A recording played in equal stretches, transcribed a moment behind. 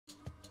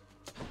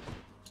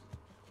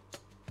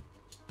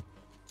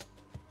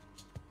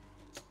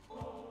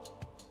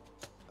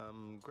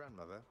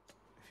Grandmother,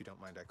 if you don't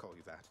mind I call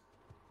you that.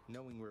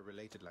 Knowing we're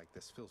related like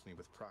this fills me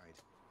with pride.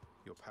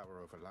 Your power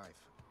over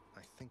life.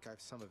 I think I've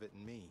some of it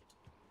in me.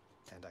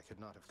 And I could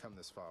not have come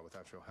this far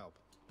without your help.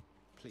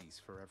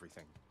 Please, for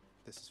everything.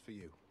 This is for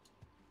you.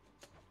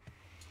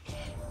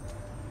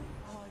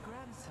 My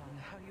grandson,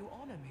 how you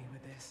honor me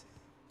with this.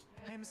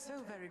 I am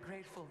so very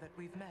grateful that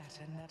we've met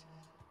and that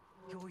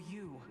you're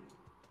you,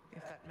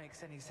 if that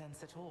makes any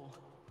sense at all.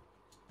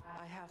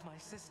 I have my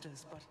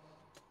sisters, but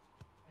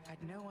I'd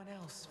no one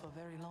else for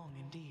very long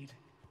indeed.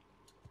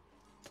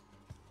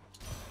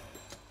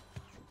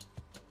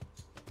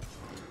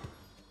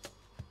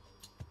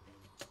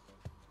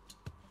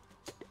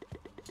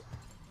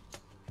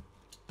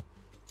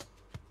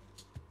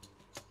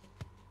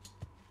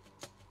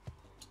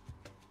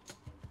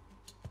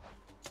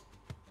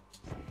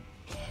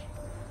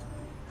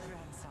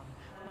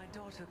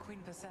 Queen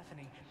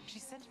Persephone, she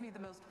sent me the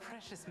most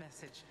precious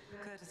message,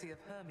 courtesy of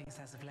Hermes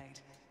as of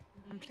late.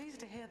 I'm pleased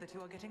to hear that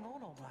you are getting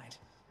on all right,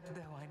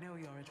 though I know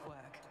you're at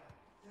work.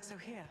 So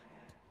here.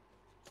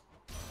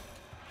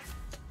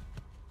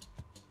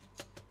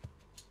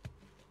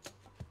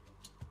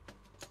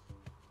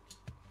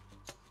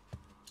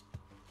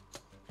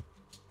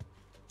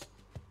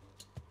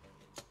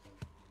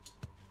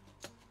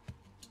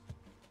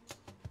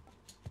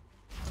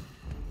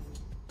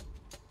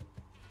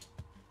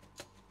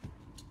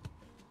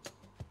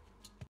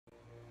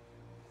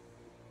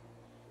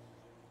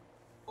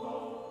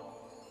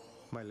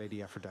 My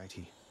Lady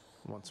Aphrodite,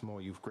 once more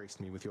you've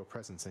graced me with your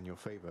presence and your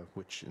favor,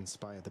 which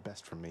inspire the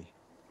best from me.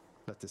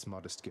 Let this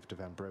modest gift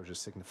of Ambrosia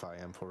signify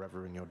I am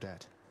forever in your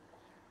debt.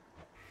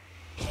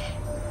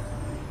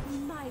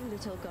 My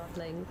little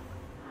godling.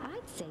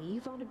 I'd say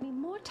you've honored me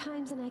more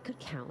times than I could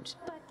count,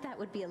 but that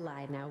would be a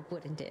lie now,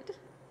 wouldn't it?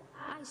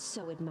 I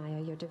so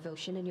admire your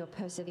devotion and your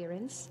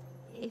perseverance.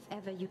 If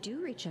ever you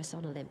do reach us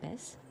on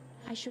Olympus,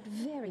 I should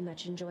very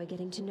much enjoy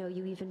getting to know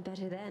you even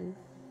better then.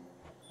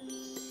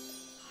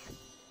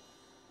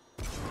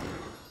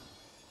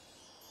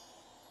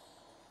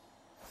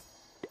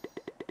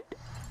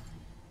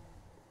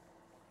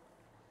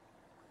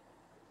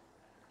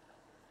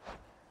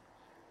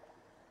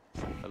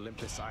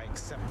 Olympus, I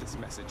accept this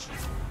message.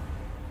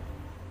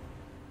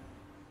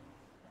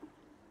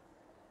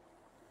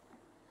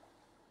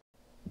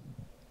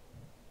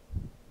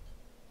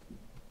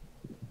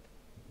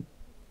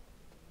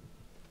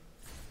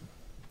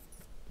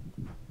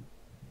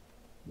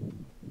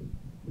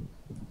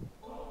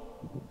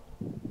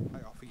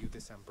 I offer you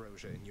this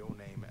Ambrosia in your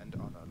name and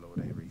honor, Lord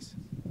Ares.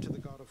 To the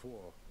god of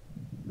war,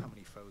 how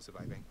many foes have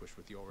I vanquished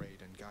with your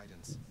aid and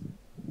guidance?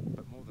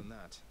 But more than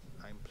that,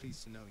 I am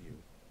pleased to know you,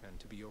 and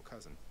to be your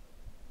cousin.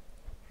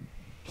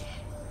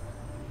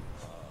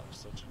 Ah,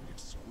 such an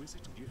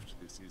exquisite gift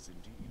this is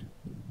indeed.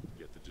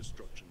 Yet the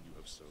destruction you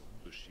have sown,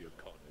 the sheer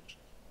carnage,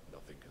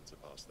 nothing can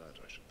surpass that,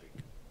 I should think.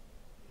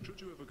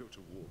 Should you ever go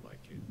to war, my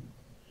kin,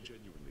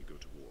 genuinely go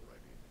to war, I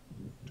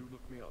mean, do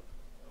look me up.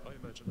 I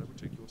imagine I would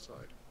take your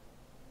side.